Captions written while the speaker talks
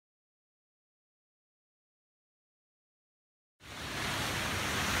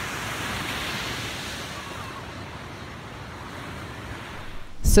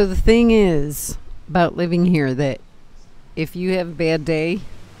So the thing is about living here that if you have a bad day,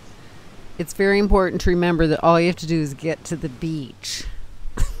 it's very important to remember that all you have to do is get to the beach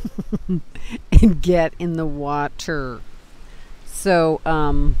and get in the water. So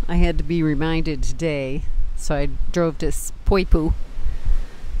I had to be reminded today. So I drove to Poipu.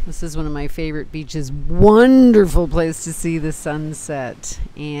 This is one of my favorite beaches. Wonderful place to see the sunset.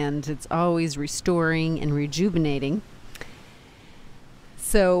 And it's always restoring and rejuvenating.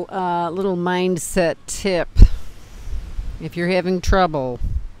 So little mindset tip. If you're having trouble,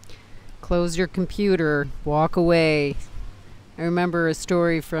 close your computer, walk away. I remember a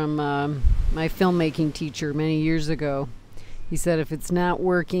story from my filmmaking teacher many years ago. He said if it's not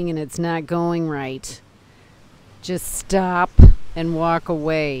working and it's not going right, just stop and walk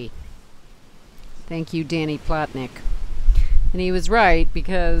away. Thank you, Danny Plotnick. And he was right,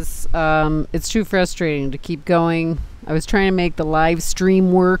 because it's too frustrating to keep going. I was trying to make the live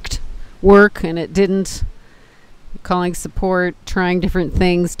stream work and it didn't. Calling support, trying different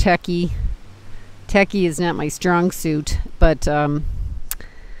things, techie is not my strong suit, but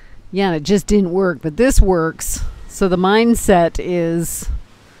yeah, it just didn't work. But this works. So the mindset is,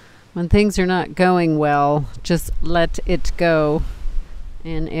 when things are not going well, just let it go.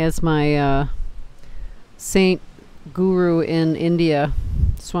 And as my saint guru in India,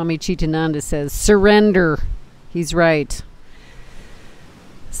 Swami Chitananda, says, surrender. He's right.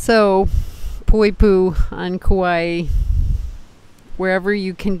 So Poipu on Kauai, wherever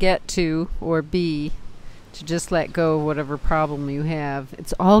you can get to or be, to just let go of whatever problem you have.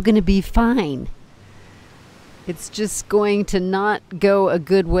 It's all going to be fine. It's just going to not go a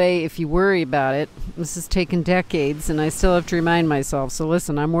good way if you worry about it. This has taken decades, and I still have to remind myself. So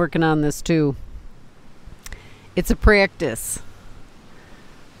listen, I'm working on this too. It's a practice.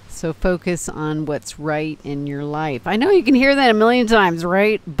 So focus on what's right in your life. I know you can hear that a million times,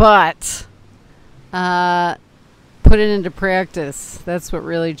 right? But put it into practice. That's what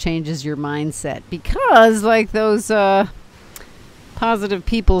really changes your mindset. Because, like those positive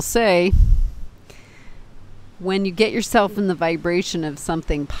people say, when you get yourself in the vibration of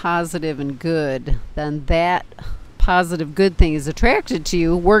something positive and good, then that positive good thing is attracted to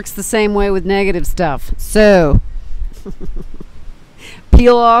you. Works the same way with negative stuff. So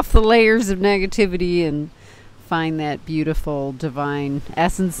peel off the layers of negativity and find that beautiful divine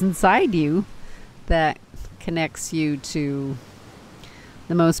essence inside you that connects you to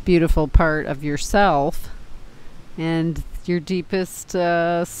the most beautiful part of yourself and your deepest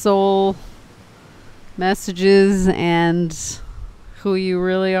soul messages and who you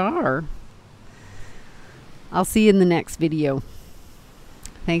really are. I'll see you in the next video.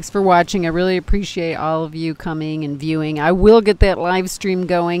 Thanks for watching. I really appreciate all of you coming and viewing. I will get that live stream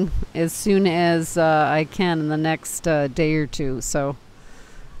going as soon as I can in the next day or two. So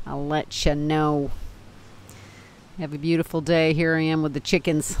I'll let you know. Have a beautiful day. Here I am with the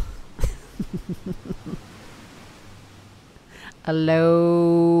chickens.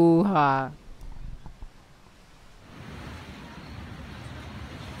 Aloha.